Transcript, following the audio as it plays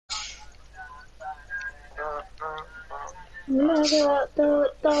Deja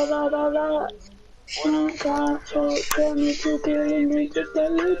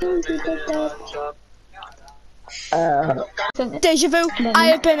vu, I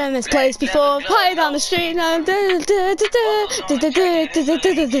have been in this place before. Play down the street now. They're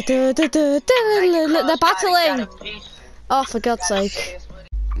battling. Oh, for God's sake.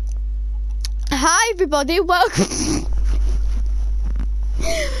 Hi, everybody. Welcome.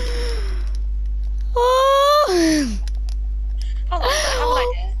 Oh.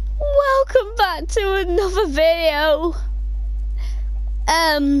 Welcome back to another video.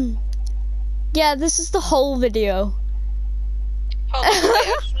 Yeah, this is the whole video. Hold on, wait,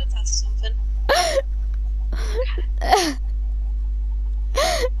 I just want to test something.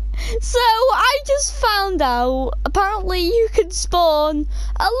 So, I just found out, apparently you can spawn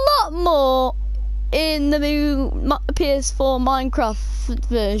a lot more in the new PS4 Minecraft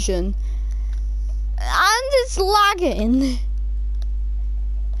version. And it's lagging.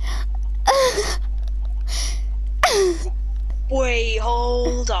 Wait,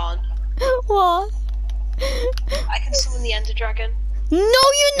 hold on. What? I can summon the Ender Dragon. No,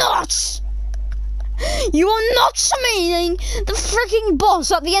 you're not! You are not summoning the freaking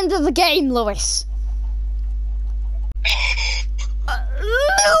boss at the end of the game, Lewis.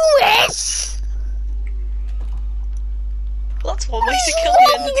 Lewis! Well, that's one way to kill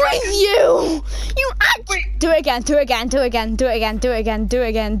the Ender Dragon. With you! You Wait. Do it again, do it again, do it again, do it again, do it again, do it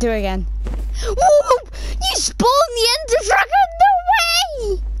again, do it again. Whoa! You spawned the Ender Dragon? No way!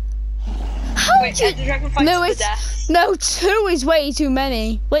 How Wait, Ender Dragon fights to the death. No, 2 is way too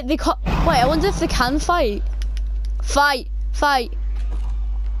many. Wait, wait, I wonder if they can fight. Fight.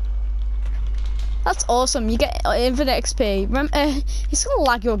 That's awesome. You get infinite XP. Remember, it's gonna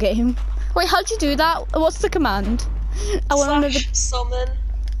lag your game. Wait, how'd you do that? What's the command? I want to summon,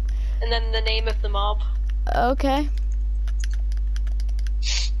 and then the name of the mob. Okay.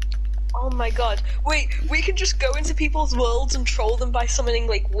 Oh my god. Wait, we can just go into people's worlds and troll them by summoning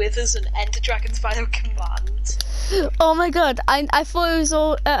like withers and ender dragons via command. Oh my god, I thought it was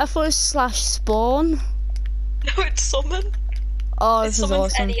all I thought it was /spawn. No, it's summon. Oh, this is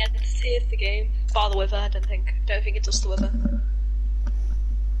awesome. Any entity of the game. Bar the wither, I don't think it does the wither.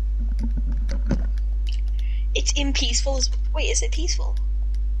 It's in peaceful as wait, is it peaceful?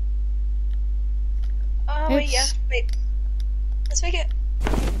 Oh wait, yeah, wait. Let's make it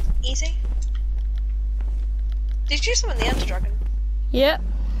easy. Did you summon the Ender Dragon? Yeah.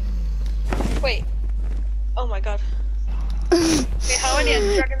 Wait. Oh my god. Wait, how many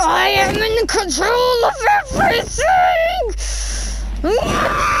Ender Dragons? I am in control of everything!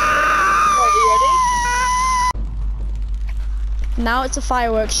 Are you ready? Now it's a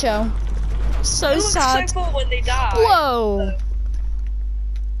fireworks show. So it sad. looks so cool when they die. Whoa!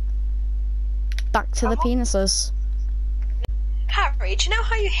 Back to the penises. Harry, do you know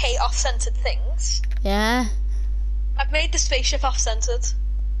how you hate off-centered things? Yeah. I've made the spaceship off-centered.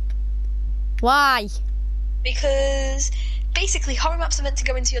 Why? Because basically horror maps are meant to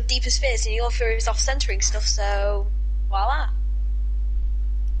go into your deepest fears and your fear is off-centering stuff, so voila.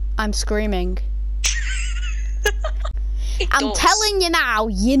 I'm screaming. I'm telling you now,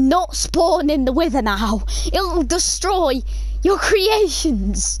 you're not spawning the wither now. It'll destroy your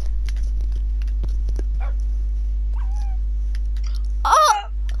creations. Oh,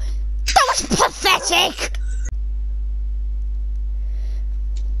 that was pathetic.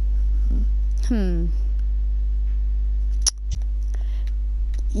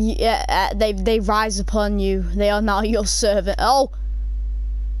 Yeah, they rise upon you. They are now your servant. Oh,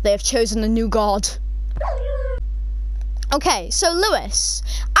 they have chosen a new god. Okay, so Lewis,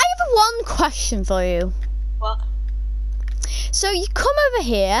 I have one question for you. What? So you come over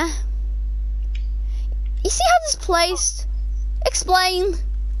here. You see how this is placed? Explain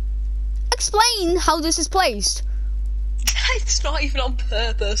how this is placed. It's not even on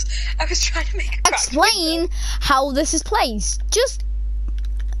purpose. I was trying to make a Explain how this is placed. Just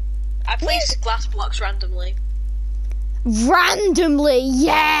I placed glass blocks randomly. Randomly,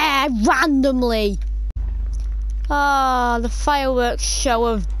 yeah, randomly. Ah, the fireworks show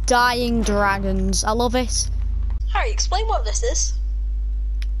of dying dragons. I love it. Harry, explain what this is.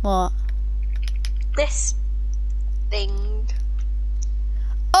 What? This thing.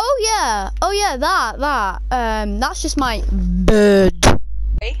 Oh yeah, that. That's just my bird.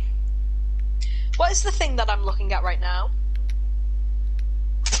 Okay. What is the thing that I'm looking at right now?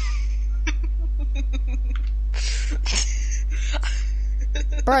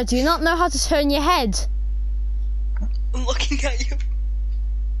 Bro, do you not know how to turn your head? I'm looking at you.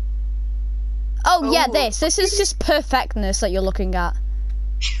 Oh yeah, this is just perfectness that you're looking at.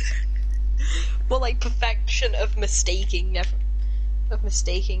 Well, like perfection of mistaking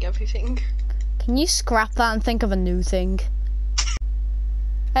everything. Can you scrap that and think of a new thing?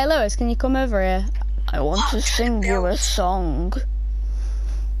 Hey Lewis, can you come over here? I want to sing you a song.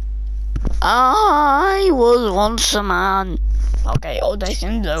 I was once a man. Okay,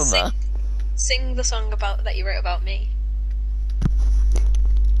 audition's over. Sing the song that you wrote about me.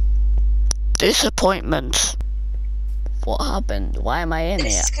 Disappointment. What happened? Why am I in here?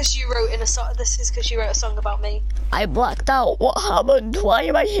 This is because you wrote a song about me. I blacked out. What happened? Why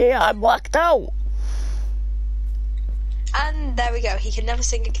am I here? I blacked out. And there we go. He can never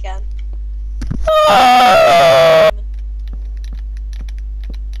sing again.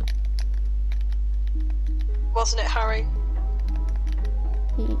 Wasn't it, Harry?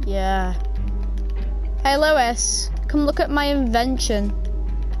 Yeah. Hey Lois, come look at my invention.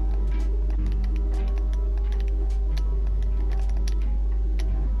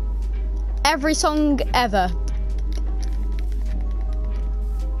 Every song ever.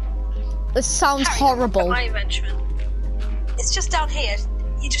 This sounds Harry, horrible. my invention. It's just down here.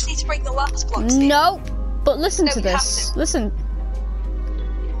 You just need to break the last blocks. No, but listen No, to you have this. to. Listen.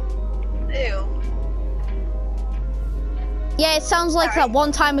 Ew. Yeah, it sounds like that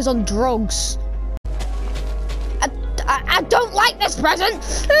one time I was on drugs. I don't like this present.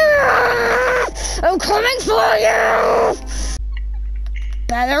 I'm coming for you.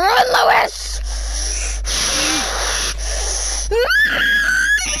 Better run, Lewis.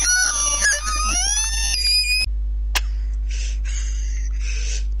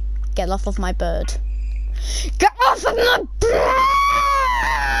 Get off of my bird. Get off of my bird!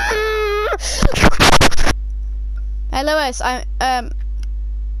 Hey Lewis,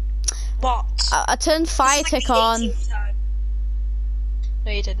 What? I turned fire tick on.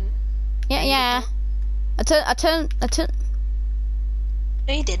 No, you didn't. Yeah. I turned.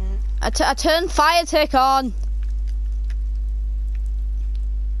 No, you didn't. I turned fire tick on.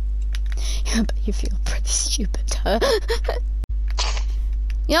 I bet you feel pretty stupid, huh?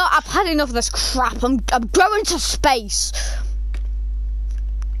 You know, I've had enough of this crap. I'm going to space.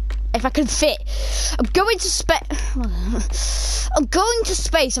 If I can fit. I'm going to space. I'm going to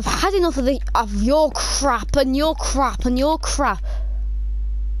space. I've had enough of your crap and your crap and your crap.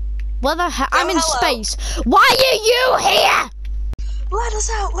 What the heck? I'm in space. Why are you here? Let us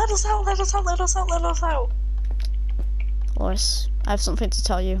out! Let us out! Let us out! Let us out! Let us out! Lois, I have something to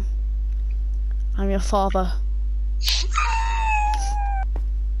tell you. I'm your father.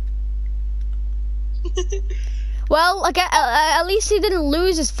 Well, at least he didn't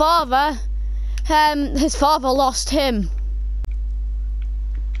lose his father. His father lost him.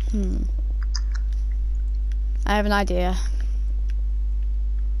 I have an idea.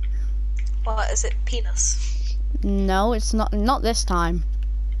 What is it? Penis? No, it's not. Not this time.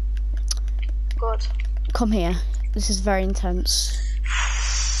 Good. Come here. This is very intense.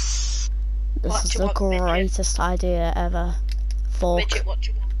 This is the greatest idea ever. Fork. Midget, what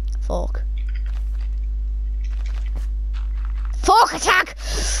do you want? Fork. Fork attack!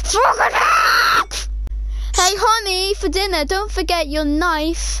 Fork attack! Hey honey, for dinner, don't forget your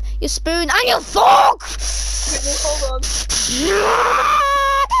knife, your spoon, and your fork! Hold on.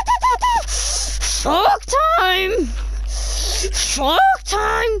 Fork time! Fork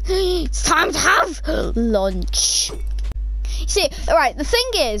time! It's time to have lunch. See, alright, the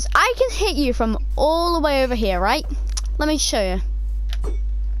thing is, I can hit you from all the way over here, right? Let me show you.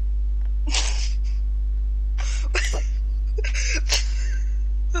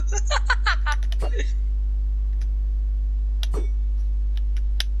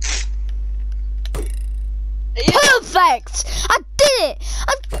 Perfect! I did it!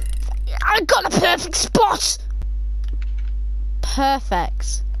 I got a perfect spot!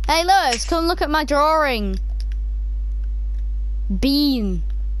 Perfect. Hey Lewis, come look at my drawing. Bean.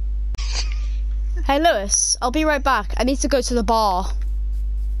 Hey Lewis, I'll be right back. I need to go to the bar.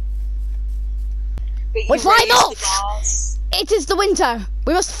 We fly north! It is the winter.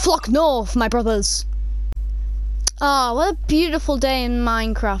 We must flock north, my brothers. Ah, what a beautiful day in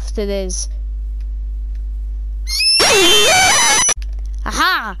Minecraft it is.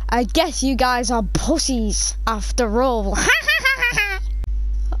 Aha! I guess you guys are pussies after all.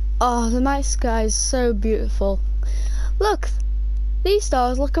 Oh, the night sky is so beautiful. Look, these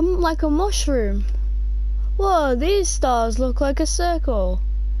stars look like a mushroom. Whoa, these stars look like a circle.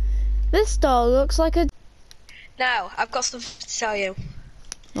 This star looks like a... Now, I've got something to tell you.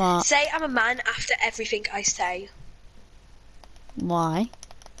 What? Say I'm a man after everything I say. Why?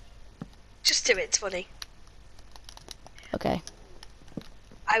 Just do it, it's funny. Okay.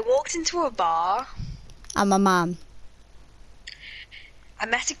 I walked into a bar. I'm a man. I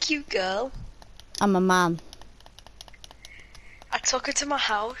met a cute girl. I'm a man. I took her to my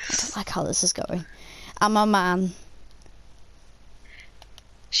house. I don't like how this is going. I'm a man.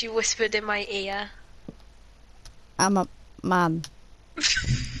 She whispered in my ear. I'm a man.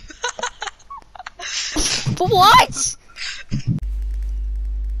 What?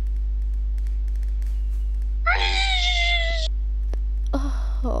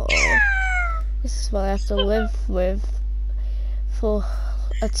 Oh, this is what I have to live with for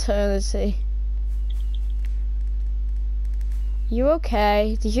eternity. You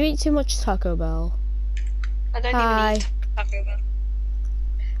okay? Did you eat too much Taco Bell? I don't Hi. even eat Taco Bell.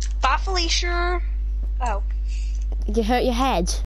 Bye, Felicia. Oh. You hurt your head?